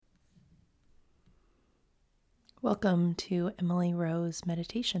Welcome to Emily Rose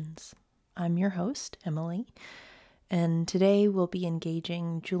Meditations. I'm your host, Emily, and today we'll be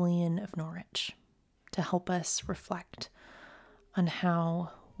engaging Julian of Norwich to help us reflect on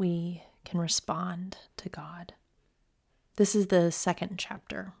how we can respond to God. This is the second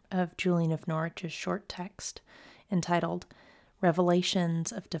chapter of Julian of Norwich's short text entitled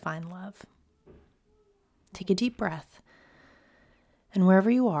Revelations of Divine Love. Take a deep breath, and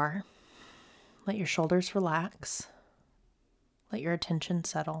wherever you are, let your shoulders relax, let your attention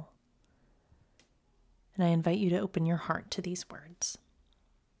settle, and I invite you to open your heart to these words.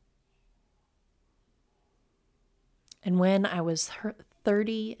 And when I was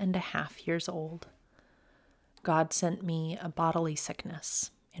 30 and a half years old, God sent me a bodily sickness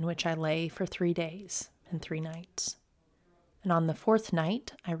in which I lay for 3 days and 3 nights. And on the 4th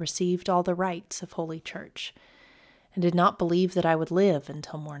night, I received all the rites of Holy Church and did not believe that I would live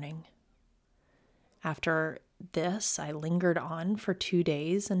until morning. After this, I lingered on for 2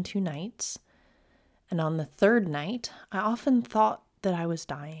 days and 2 nights, and on the 3rd night, I often thought that I was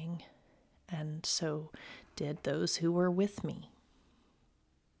dying, and so did those who were with me.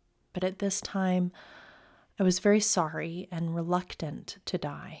 But at this time, I was very sorry and reluctant to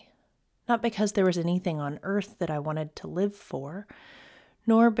die, not because there was anything on earth that I wanted to live for,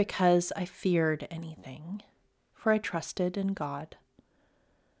 nor because I feared anything, for I trusted in God,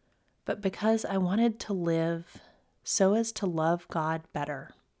 but because I wanted to live so as to love God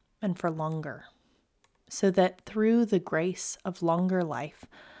better and for longer, so that through the grace of longer life,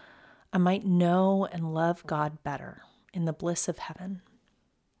 I might know and love God better in the bliss of heaven.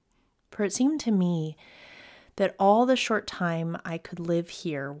 For it seemed to me that all the short time I could live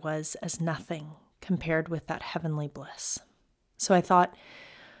here was as nothing compared with that heavenly bliss. So I thought,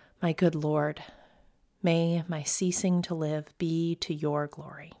 my good Lord, may my ceasing to live be to your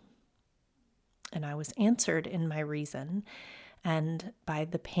glory. And I was answered in my reason and by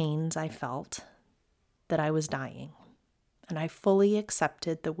the pains I felt that I was dying. And I fully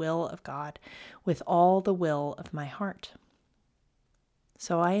accepted the will of God with all the will of my heart.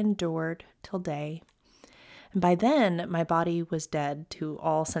 So I endured till day, and by then my body was dead to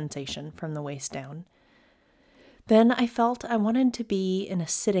all sensation from the waist down. Then I felt I wanted to be in a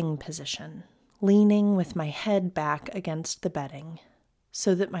sitting position, leaning with my head back against the bedding,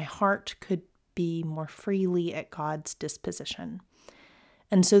 so that my heart could be more freely at God's disposition,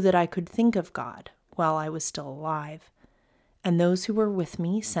 and so that I could think of God while I was still alive. And those who were with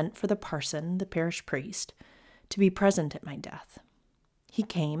me sent for the parson, the parish priest, to be present at my death. He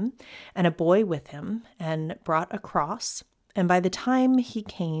came, and a boy with him, and brought a cross, and by the time he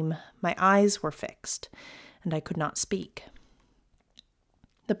came, my eyes were fixed, and I could not speak.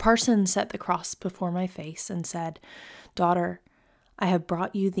 The parson set the cross before my face and said, "Daughter, I have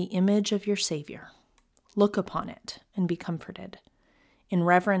brought you the image of your Savior. Look upon it and be comforted, in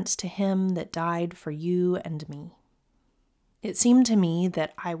reverence to him that died for you and me." It seemed to me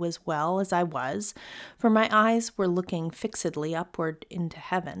that I was well as I was, for my eyes were looking fixedly upward into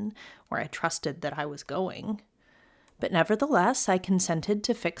heaven, where I trusted that I was going. But nevertheless, I consented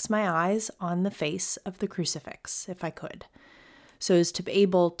to fix my eyes on the face of the crucifix, if I could, so as to be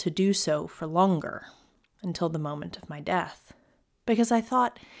able to do so for longer, until the moment of my death, because I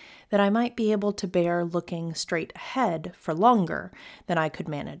thought that I might be able to bear looking straight ahead for longer than I could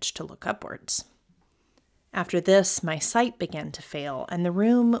manage to look upwards. After this, my sight began to fail, and the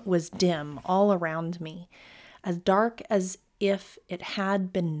room was dim all around me, as dark as if it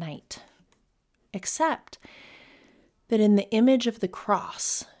had been night, except that in the image of the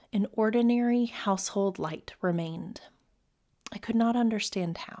cross, an ordinary household light remained. I could not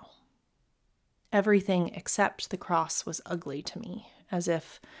understand how. Everything except the cross was ugly to me, as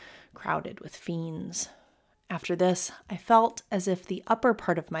if crowded with fiends. After this, I felt as if the upper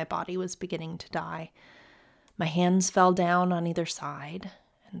part of my body was beginning to die. My hands fell down on either side,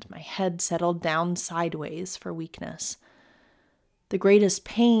 and my head settled down sideways for weakness. The greatest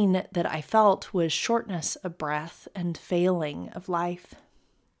pain that I felt was shortness of breath and failing of life.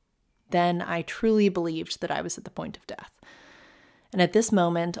 Then I truly believed that I was at the point of death. And at this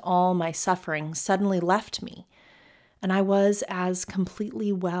moment, all my suffering suddenly left me, and I was as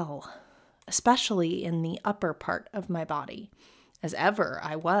completely well, especially in the upper part of my body, as ever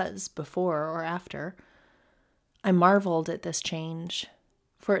I was before or after. I marveled at this change,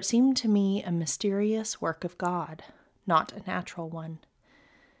 for it seemed to me a mysterious work of God, not a natural one.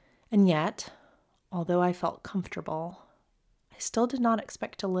 And yet, although I felt comfortable, I still did not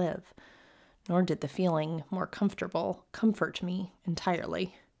expect to live, nor did the feeling more comfortable comfort me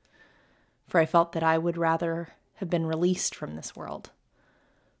entirely, for I felt that I would rather have been released from this world.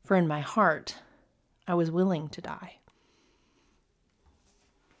 For in my heart, I was willing to die.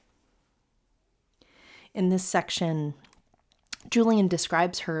 In this section, Julian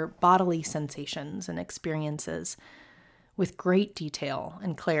describes her bodily sensations and experiences with great detail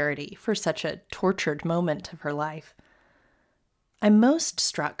and clarity for such a tortured moment of her life. I'm most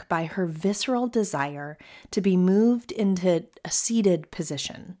struck by her visceral desire to be moved into a seated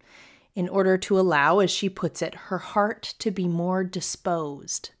position in order to allow, as she puts it, her heart to be more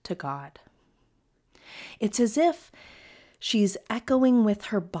disposed to God. It's as if she's echoing with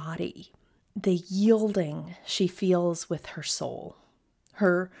her body the yielding she feels with her soul,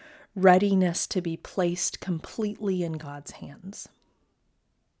 her readiness to be placed completely in God's hands.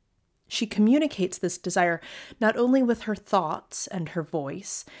 She communicates this desire not only with her thoughts and her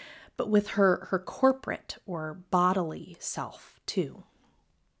voice, but with her corporate or bodily self too.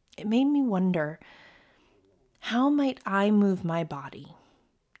 It made me wonder, how might I move my body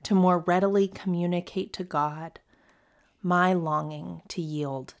to more readily communicate to God my longing to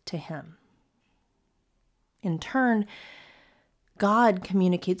yield to Him? In turn, God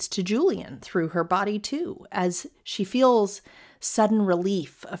communicates to Julian through her body too, as she feels sudden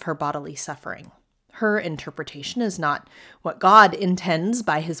relief of her bodily suffering. Her interpretation is not what God intends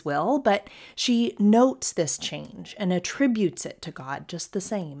by His will, but she notes this change and attributes it to God just the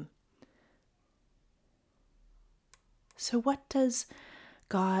same. So what does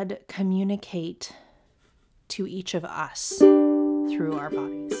God communicate to each of us through our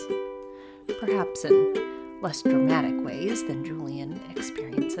bodies? Perhaps in less dramatic ways than Julian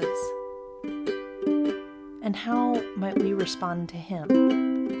experiences. And how might we respond to Him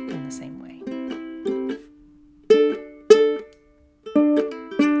in the same way?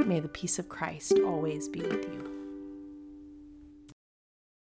 May the peace of Christ always be with you.